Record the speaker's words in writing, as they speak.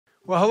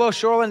Well, hello,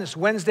 Shoreline. It's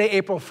Wednesday,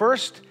 April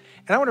 1st,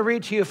 and I want to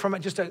read to you from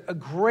just a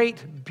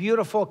great,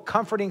 beautiful,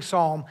 comforting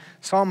psalm,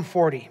 Psalm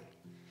 40.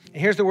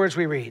 And here's the words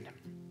we read.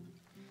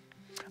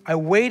 I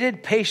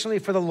waited patiently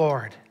for the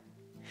Lord.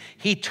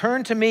 He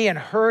turned to me and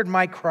heard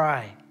my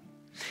cry.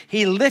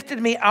 He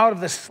lifted me out of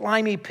the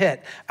slimy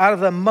pit, out of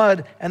the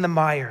mud and the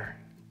mire.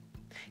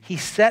 He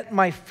set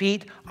my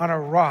feet on a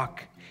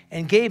rock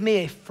and gave me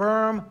a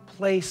firm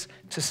place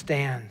to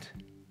stand.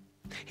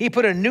 He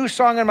put a new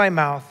song in my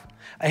mouth,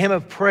 a hymn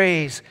of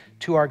praise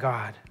to our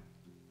God.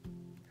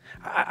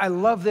 I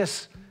love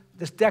this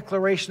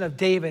declaration of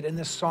David in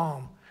this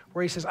psalm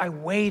where he says, I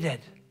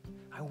waited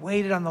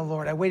on the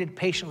Lord. I waited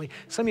patiently.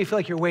 Some of you feel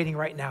like you're waiting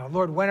right now.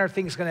 Lord, when are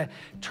things going to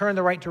turn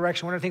the right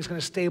direction? When are things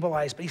going to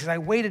stabilize? But he says, I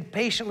waited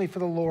patiently for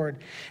the Lord.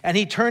 And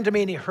he turned to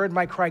me and he heard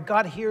my cry.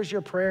 God hears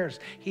your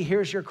prayers. He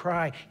hears your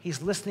cry. He's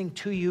listening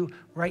to you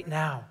right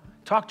now.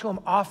 Talk to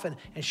him often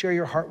and share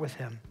your heart with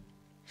him.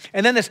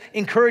 And then this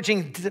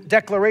encouraging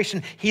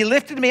declaration, he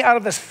lifted me out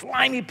of the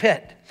slimy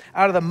pit,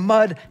 out of the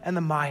mud and the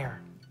mire.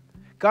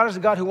 God is a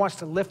God who wants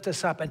to lift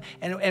us up.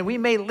 And we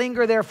may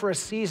linger there for a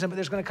season, but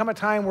there's going to come a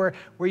time where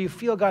you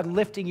feel God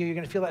lifting you. You're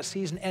going to feel that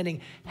season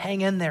ending.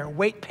 Hang in there.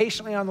 Wait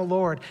patiently on the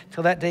Lord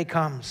till that day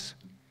comes.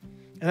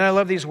 And then I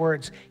love these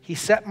words. He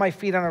set my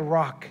feet on a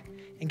rock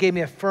and gave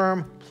me a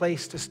firm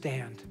place to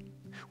stand.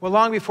 Well,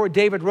 long before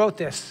David wrote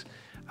this,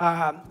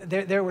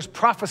 there was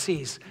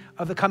prophecies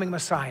of the coming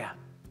Messiah.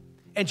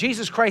 And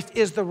Jesus Christ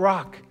is the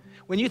rock.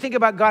 When you think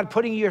about God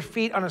putting your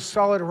feet on a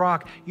solid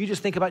rock, you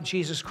just think about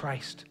Jesus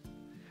Christ.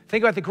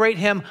 Think about the great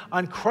hymn,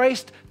 on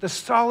Christ, the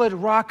solid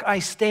rock I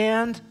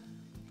stand.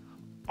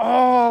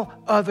 All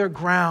other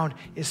ground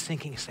is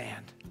sinking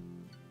sand.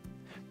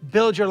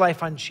 Build your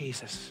life on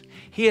Jesus.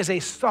 He is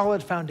a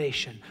solid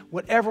foundation,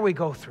 whatever we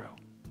go through,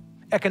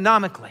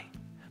 economically,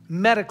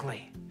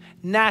 medically,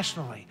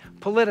 nationally,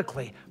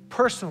 politically,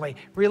 personally,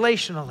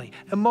 relationally,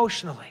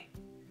 emotionally.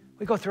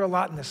 We go through a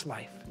lot in this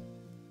life.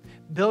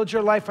 Build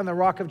your life on the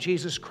rock of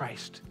Jesus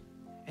Christ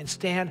and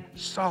stand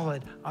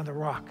solid on the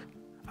rock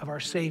of our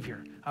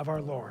Savior, of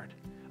our Lord,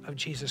 of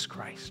Jesus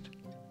Christ.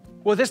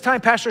 Well, this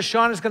time, Pastor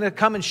Sean is going to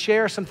come and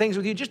share some things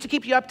with you just to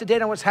keep you up to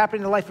date on what's happening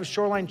in the life of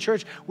Shoreline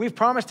Church. We've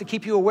promised to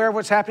keep you aware of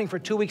what's happening for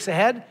 2 weeks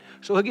ahead.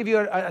 So he'll give you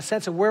a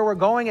sense of where we're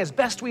going as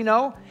best we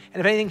know.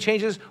 And if anything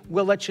changes,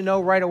 we'll let you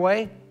know right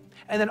away.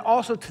 And then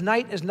also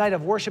tonight is night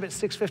of worship at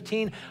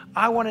 6:15.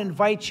 I want to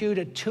invite you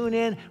to tune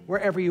in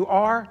wherever you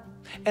are.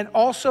 And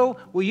also,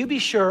 will you be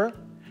sure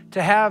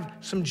to have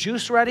some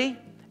juice ready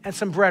and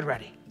some bread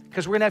ready?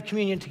 Because we're going to have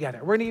communion together.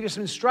 We're going to give you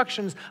some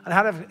instructions on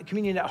how to have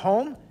communion at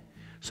home.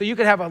 So you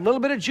could have a little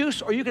bit of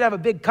juice or you could have a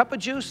big cup of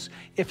juice.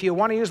 If you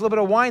want to use a little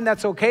bit of wine,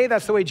 that's okay.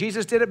 That's the way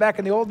Jesus did it back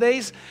in the old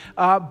days.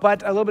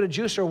 But a little bit of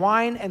juice or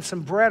wine and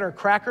some bread or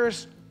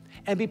crackers.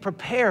 And be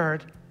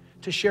prepared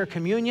to share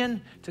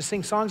communion, to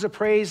sing songs of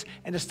praise,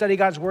 and to study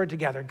God's word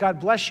together. God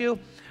bless you.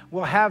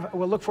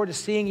 We'll look forward to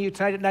seeing you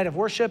tonight at Night of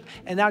Worship.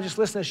 And now just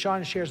listen as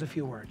Sean shares a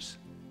few words.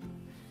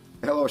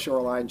 Hello,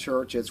 Shoreline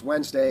Church. It's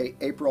Wednesday,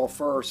 April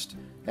 1st.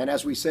 And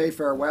as we say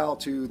farewell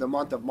to the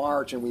month of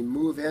March and we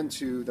move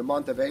into the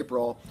month of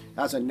April,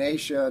 as a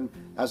nation,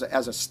 as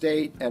a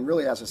state, and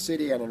really as a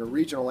city and in a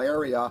regional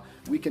area,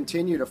 we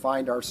continue to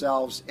find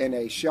ourselves in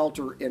a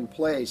shelter in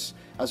place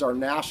as our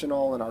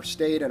national and our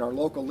state and our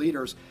local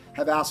leaders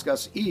have asked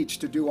us each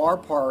to do our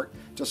part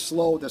to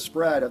slow the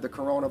spread of the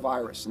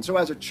coronavirus. And so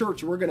as a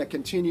church, we're going to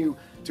continue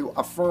to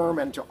affirm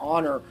and to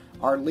honor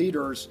our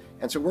leaders.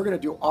 And so we're going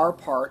to do our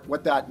part.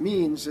 What that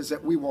means is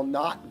that we will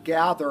not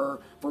gather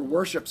for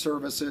worship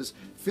services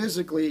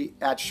physically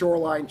at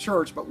Shoreline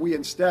Church, but we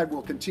instead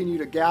will continue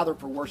to gather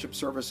for worship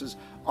services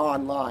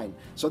online.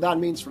 So that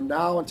means from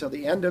now until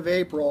the end of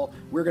April,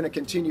 we're going to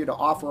continue to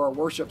offer our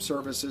worship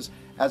services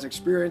as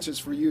experiences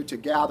for you to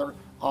gather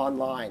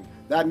online.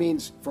 That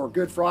means for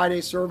Good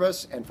Friday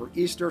service and for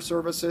Easter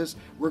services,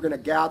 we're going to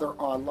gather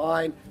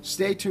online.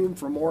 Stay tuned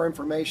for more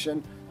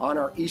information on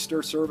our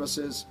Easter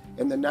services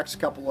in the next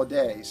couple of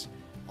days.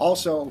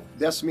 Also,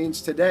 this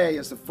means today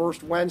is the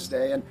first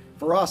Wednesday, and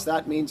for us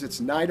that means it's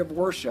Night of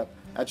Worship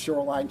at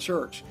Shoreline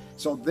Church.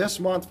 So this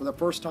month, for the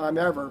first time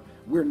ever,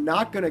 we're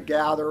not going to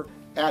gather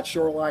at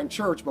Shoreline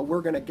Church, but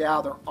we're going to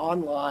gather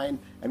online,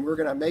 and we're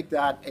going to make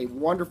that a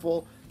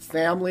wonderful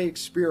family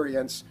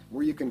experience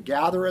where you can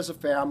gather as a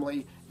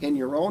family in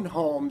your own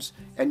homes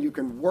and you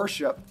can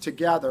worship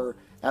together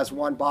as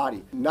one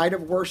body. Night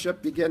of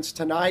Worship begins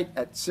tonight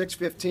at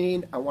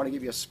 6:15. I want to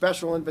give you a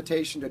special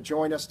invitation to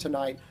join us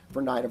tonight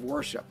for Night of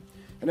Worship.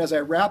 And as I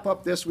wrap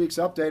up this week's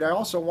update, I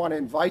also want to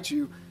invite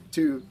you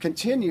to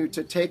continue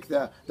to take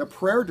the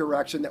prayer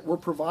direction that we're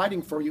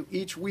providing for you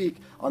each week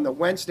on the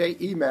Wednesday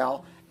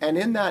email. And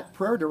in that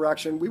prayer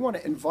direction, we want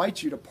to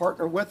invite you to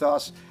partner with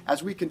us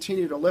as we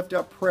continue to lift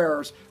up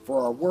prayers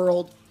for our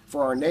world,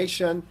 for our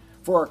nation,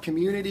 for our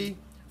community,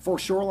 for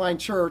Shoreline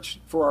Church,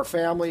 for our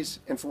families,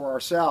 and for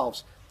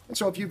ourselves. And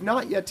so if you've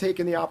not yet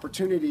taken the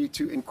opportunity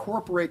to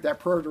incorporate that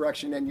prayer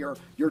direction in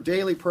your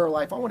daily prayer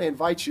life, I want to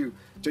invite you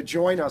to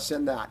join us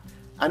in that.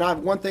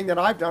 And one thing that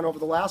I've done over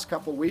the last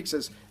couple of weeks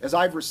is, as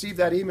I've received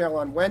that email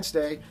on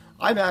Wednesday,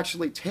 I've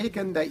actually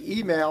taken the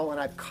email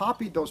and I've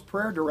copied those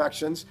prayer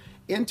directions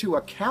into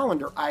a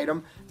calendar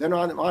item, then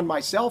on my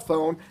cell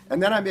phone,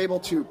 and then I'm able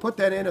to put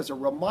that in as a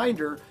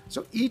reminder.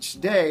 So each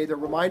day the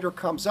reminder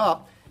comes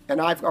up, and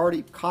I've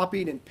already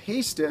copied and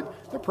pasted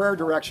the prayer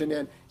direction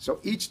in. So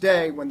each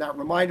day when that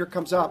reminder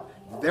comes up,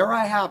 there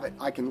I have it.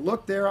 I can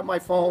look there at my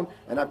phone,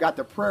 and I've got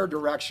the prayer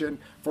direction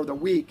for the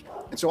week.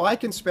 And so I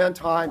can spend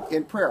time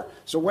in prayer.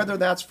 So whether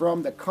that's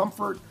from the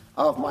comfort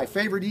of my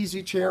favorite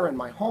easy chair in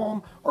my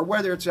home, or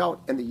whether it's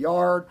out in the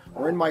yard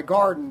or in my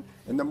garden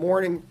in the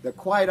morning, the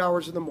quiet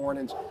hours of the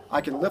mornings,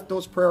 I can lift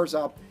those prayers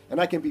up,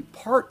 and I can be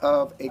part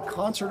of a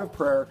concert of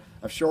prayer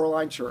of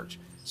Shoreline Church.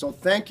 So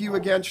thank you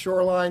again,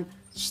 Shoreline.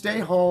 Stay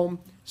home,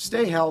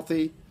 stay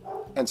healthy,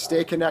 and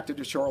stay connected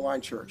to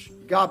Shoreline Church.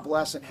 God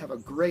bless and have a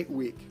great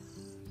week.